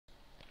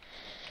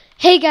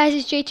Hey guys,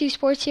 it's J2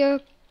 Sports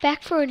here,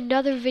 back for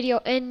another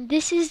video, and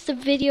this is the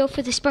video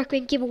for the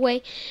Sparkman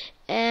giveaway,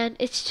 and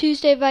it's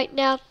Tuesday right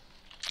now,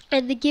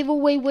 and the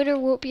giveaway winner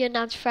will be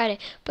announced Friday,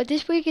 but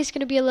this week is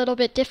going to be a little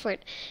bit different.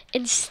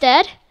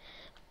 Instead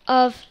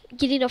of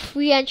getting a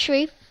free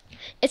entry,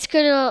 it's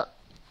going to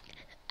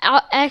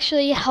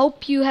actually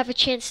help you have a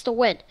chance to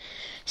win.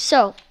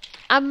 So,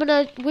 I'm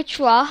going to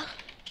withdraw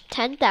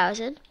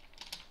 10,000.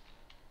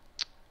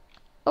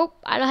 Oh,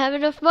 I don't have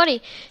enough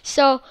money.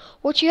 So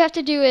what you have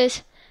to do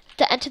is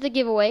to enter the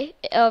giveaway.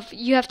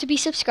 You have to be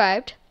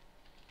subscribed.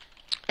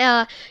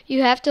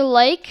 You have to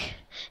like,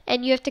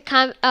 and you have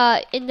to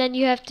and then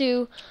you have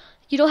to.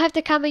 You don't have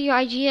to comment your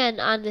IGN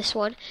on this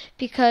one,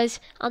 because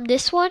on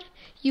this one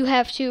you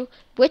have to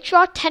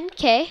withdraw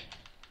 10K,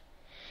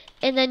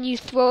 and then you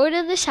throw it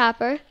in this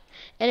hopper,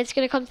 and it's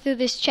gonna come through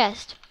this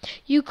chest.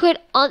 You could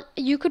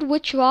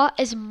withdraw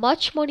as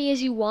much money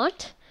as you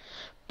want,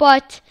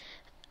 but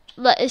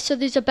so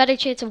there's a better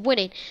chance of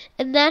winning.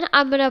 And then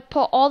I'm gonna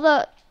put all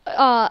the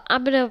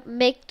I'm gonna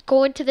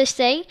go into this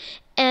thing,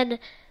 and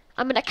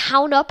I'm gonna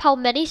count up how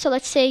many. So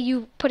let's say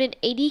you put in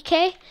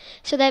 80K,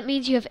 so that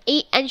means you have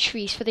 8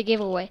 entries for the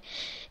giveaway.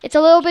 It's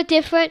a little bit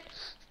different,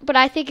 but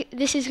I think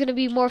this is gonna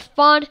be more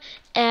fun.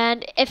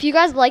 And if you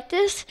guys like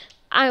this,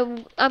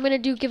 I'm gonna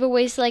do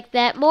giveaways like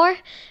that more.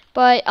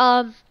 But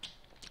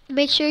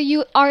make sure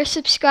you are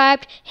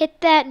subscribed, hit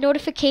that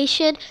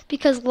notification,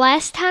 because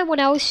last time when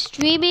I was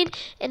streaming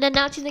and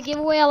announcing the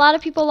giveaway, a lot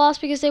of people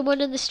lost because they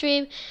weren't in the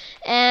stream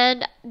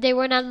and they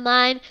weren't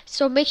online.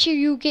 So make sure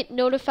you get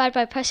notified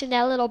by pressing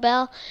that little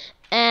bell.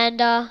 And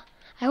I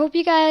hope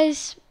you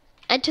guys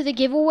enter the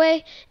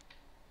giveaway,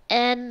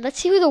 and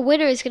let's see who the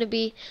winner is going to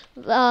be.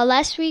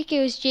 Last week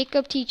it was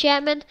Jacob T.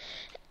 Chapman,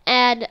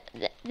 and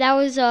that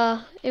was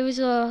it was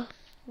a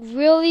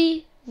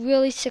really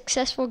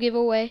successful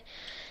giveaway.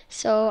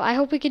 So I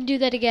hope we can do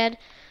that again.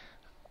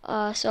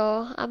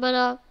 So I'm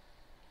gonna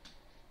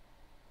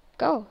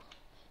go.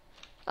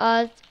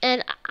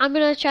 And I'm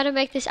gonna try to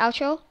make this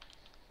outro.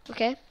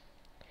 Okay.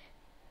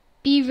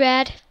 Be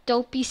rad,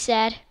 don't be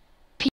sad.